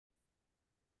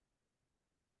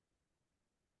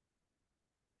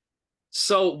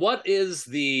So, what is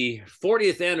the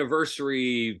 40th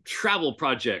anniversary travel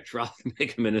project for Alpha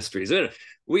Ministries?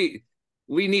 We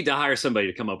we need to hire somebody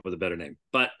to come up with a better name,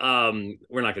 but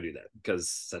we're not going to do that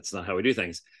because that's not how we do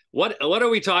things. What are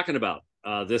we talking about?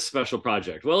 This special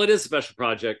project? Well, it is a special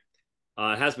project.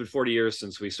 It has been 40 years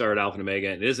since we started Alpha and Omega,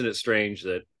 and isn't it strange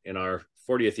that in our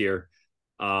 40th year,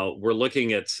 we're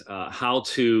looking at how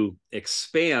to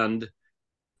expand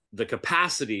the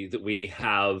capacity that we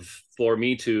have for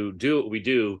me to do what we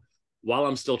do while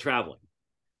I'm still traveling.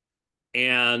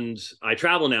 And I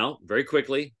travel now very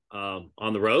quickly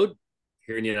on the road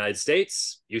here in the United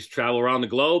States. Used to travel around the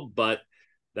globe, but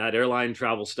that airline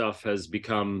travel stuff has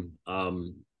become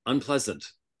unpleasant,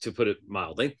 to put it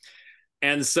mildly.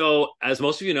 And so, as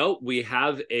most of you know, we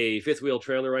have a fifth wheel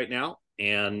trailer right now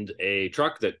and a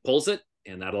truck that pulls it,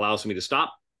 and that allows me to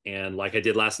stop. And like I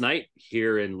did last night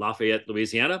here in Lafayette,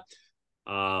 Louisiana,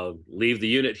 leave the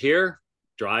unit here,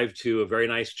 drive to a very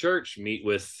nice church, meet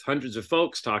with hundreds of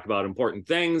folks, talk about important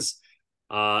things,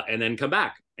 and then come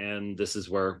back. And this is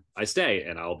where I stay.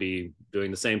 And I'll be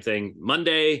doing the same thing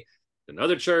Monday,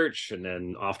 another church, and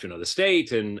then off to another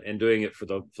state, and doing it for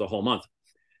the whole month.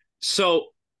 So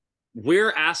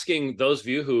we're asking those of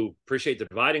you who appreciate the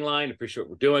dividing line, appreciate what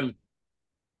we're doing,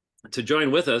 to join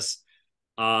with us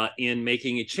in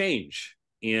making a change.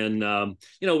 We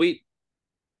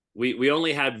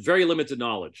only had very limited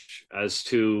knowledge as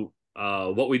to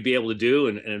what we'd be able to do,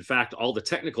 and in fact, all the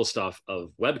technical stuff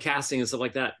of webcasting and stuff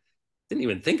like that, didn't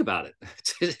even think about it.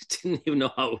 Didn't even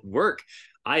know how it would work.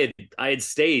 I had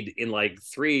stayed in like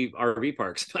 3 RV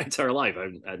parks my entire life.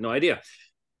 I had no idea,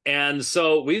 and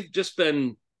so we've just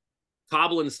been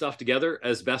cobbling stuff together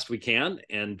as best we can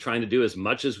and trying to do as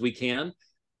much as we can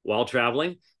while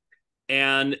traveling.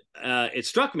 And it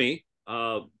struck me,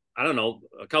 I don't know,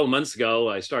 a couple of months ago,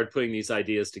 I started putting these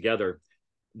ideas together,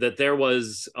 that there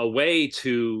was a way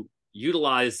to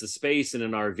utilize the space in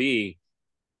an RV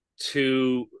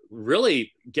to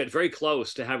really get very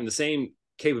close to having the same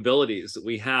capabilities that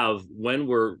we have when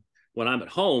I'm at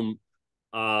home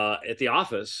at the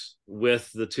office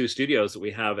with the 2 studios that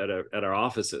we have at our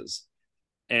offices.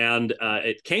 And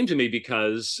it came to me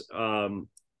because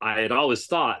I had always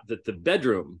thought that the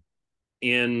bedroom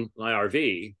in my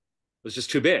RV was just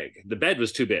too big. The bed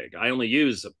was too big. I only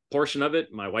use a portion of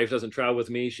it. My wife doesn't travel with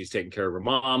me. She's taking care of her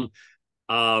mom.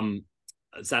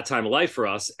 It's that time of life for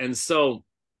us. And so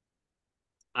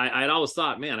I had always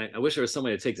thought, man, I wish there was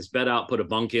somebody to take this bed out, put a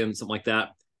bunk in, something like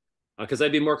that, because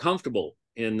I'd be more comfortable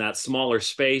in that smaller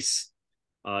space.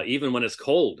 Even when it's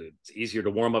cold, it's easier to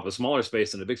warm up a smaller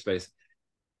space than a big space.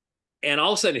 And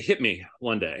all of a sudden it hit me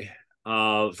one day.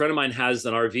 A friend of mine has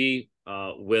an RV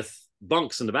with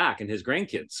bunks in the back, and his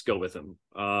grandkids go with him,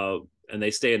 and they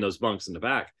stay in those bunks in the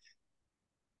back.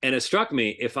 And it struck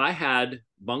me, if I had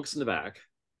bunks in the back,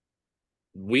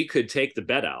 we could take the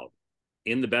bed out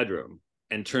in the bedroom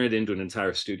and turn it into an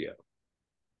entire studio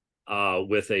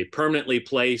with a permanently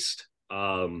placed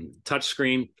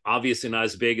touchscreen, obviously not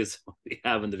as big as we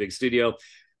have in the big studio,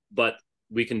 but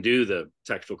we can do the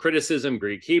textual criticism,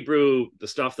 Greek, Hebrew, the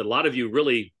stuff that a lot of you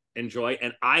really enjoy,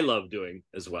 and I love doing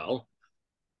as well.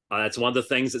 That's one of the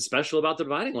things that's special about the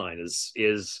dividing line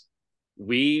is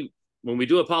when we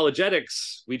do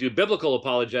apologetics, we do biblical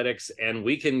apologetics, and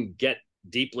we can get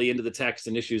deeply into the text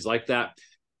and issues like that.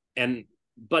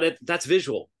 But that's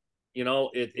visual.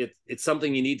 It's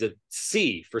something you need to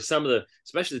see for some of the,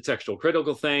 especially the textual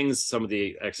critical things, some of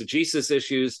the exegesis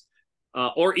issues,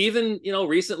 or even,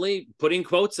 recently putting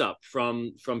quotes up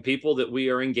from people that we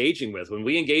are engaging with. When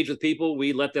we engage with people,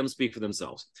 we let them speak for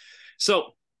themselves.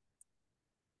 So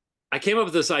I came up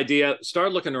with this idea,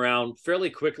 started looking around, fairly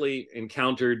quickly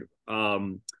encountered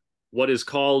what is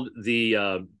called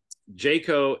the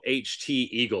Jayco HT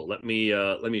Eagle. Let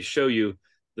me show you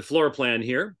the floor plan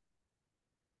here.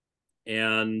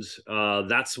 And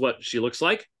that's what she looks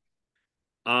like.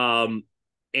 And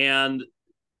in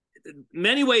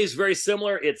many ways, very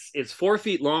similar. It's 4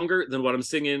 feet longer than what I'm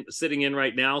sitting in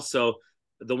right now. So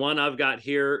the one I've got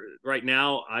here right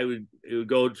now, it would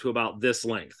go to about this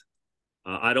length.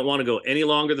 I don't want to go any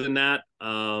longer than that.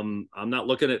 I'm not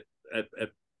looking at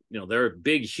there are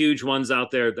big, huge ones out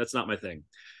there. That's not my thing.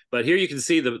 But here you can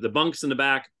see the bunks in the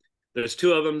back. There's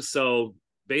 2 of them. So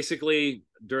basically,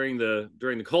 during the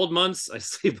cold months, I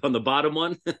sleep on the bottom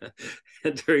one,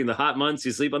 and during the hot months,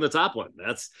 you sleep on the top one.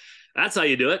 That's how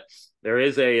you do it. There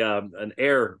is an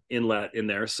air inlet in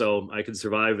there, so I can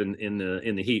survive in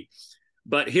the heat.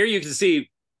 But here you can see,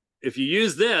 if you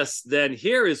use this, then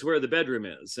here is where the bedroom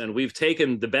is, and we've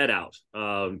taken the bed out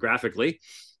graphically.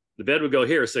 The bed would go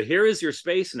here. So here is your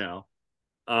space now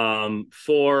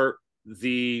for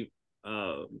the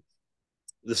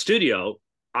the studio,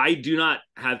 I do not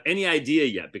have any idea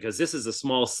yet, because this is a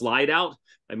small slide out.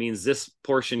 That means this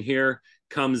portion here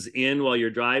comes in while you're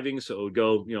driving. So it would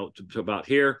go, to about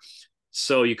here.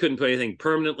 So you couldn't put anything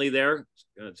permanently there.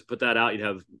 To put that out, you'd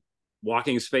have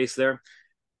walking space there.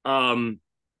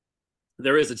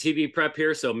 There is a TV prep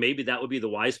here, so maybe that would be the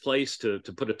wise place to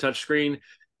put a touch screen,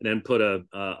 and then put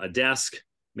a desk,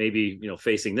 maybe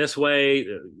facing this way.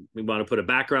 We want to put a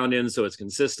background in so it's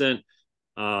consistent.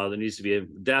 There needs to be a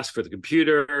desk for the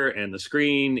computer and the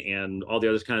screen and all the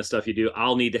other kind of stuff you do.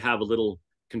 I'll need to have a little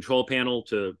control panel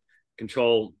to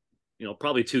control,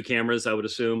 probably 2 cameras, I would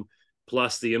assume,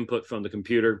 plus the input from the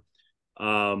computer,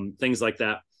 things like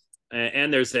that.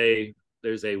 And there's a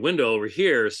window over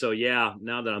here. So yeah,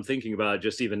 now that I'm thinking about it,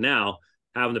 just even now,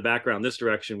 having the background this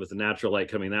direction with the natural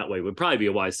light coming that way would probably be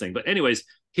a wise thing. But anyways,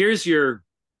 here's your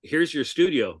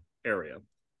studio area.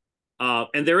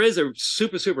 And there is a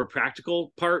super, super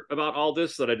practical part about all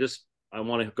this that I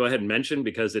want to go ahead and mention,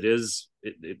 because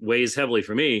it weighs heavily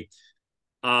for me.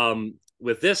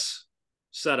 With this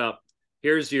setup,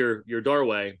 here's your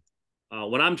doorway.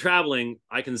 When I'm traveling,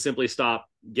 I can simply stop,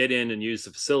 get in and use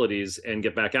the facilities and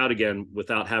get back out again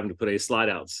without having to put any slide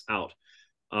outs out.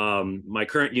 My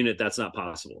current unit, that's not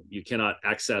possible. You cannot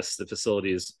access the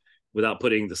facilities without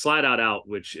putting the slide out,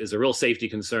 which is a real safety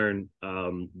concern,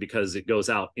 because it goes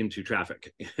out into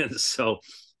traffic. And so,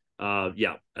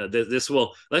 this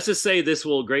will, let's just say this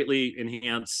will greatly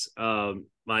enhance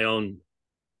my own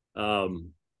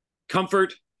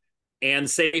comfort and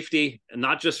safety, and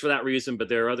not just for that reason, but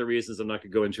there are other reasons I'm not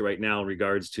going to go into right now in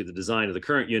regards to the design of the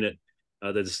current unit.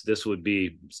 This would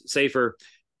be safer,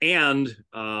 and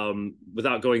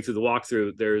without going through the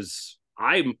walkthrough,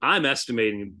 I'm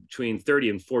estimating between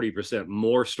 30 and 40%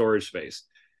 more storage space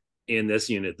in this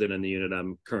unit than in the unit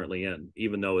I'm currently in,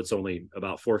 even though it's only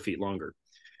about 4 feet longer.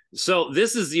 So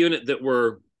this is the unit that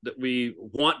we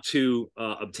want to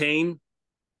obtain.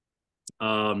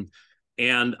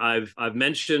 And I've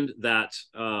mentioned that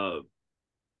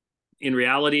in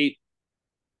reality,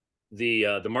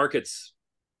 the market's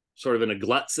sort of in a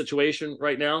glut situation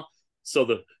right now. So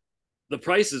the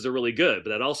prices are really good, but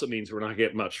that also means we're not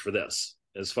getting much for this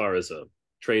as far as a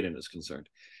trade-in is concerned.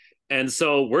 And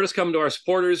so we're just coming to our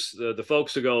supporters, the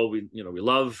folks who go, we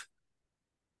love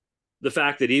the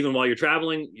fact that even while you're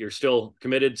traveling, you're still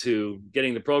committed to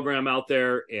getting the program out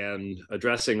there and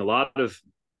addressing a lot of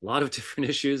different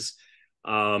issues.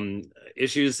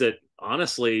 Issues that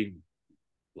honestly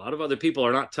a lot of other people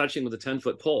are not touching with a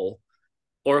 10-foot pole,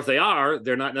 or if they are,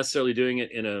 they're not necessarily doing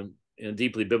it in a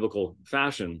deeply biblical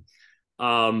fashion.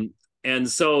 And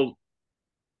so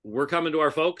we're coming to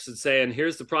our folks and saying,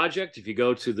 here's the project. If you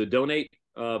go to the donate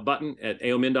button at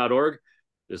aomin.org,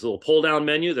 there's a little pull down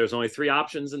menu. There's only 3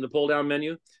 options in the pull down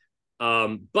menu.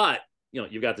 But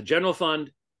you've got the general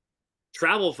fund,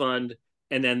 travel fund,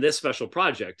 and then this special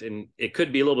project. And it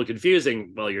could be a little bit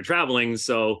confusing while you're traveling.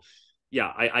 So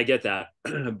yeah, I get that.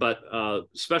 But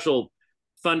special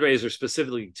fundraiser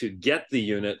specifically to get the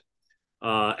unit.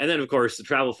 And then of course the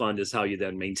travel fund is how you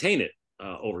then maintain it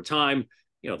over time.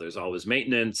 There's always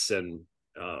maintenance, and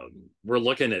we're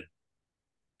looking at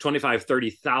 25,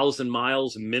 30,000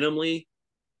 miles minimally,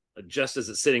 just as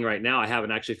it's sitting right now. I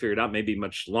haven't actually figured out, maybe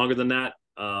much longer than that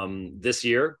this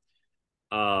year.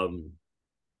 You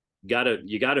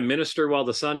gotta minister while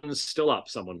the sun is still up,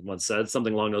 someone once said,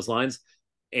 something along those lines.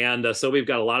 And so we've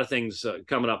got a lot of things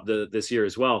coming up this year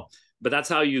as well. But that's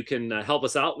how you can help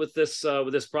us out with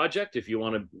this project if you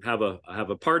want to have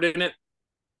a part in it.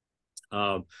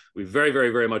 We very, very,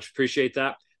 very much appreciate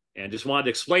that, and just wanted to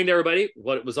explain to everybody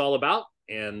what it was all about.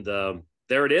 And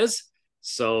there it is.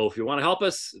 So if you want to help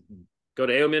us, go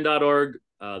to aomin.org,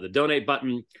 the donate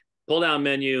button, pull down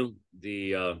menu.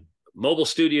 The mobile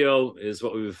studio is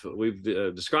what we've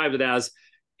described it as,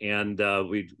 and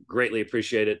we greatly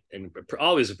appreciate it, and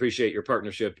always appreciate your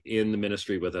partnership in the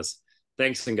ministry with us.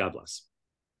 Thanks, and God bless.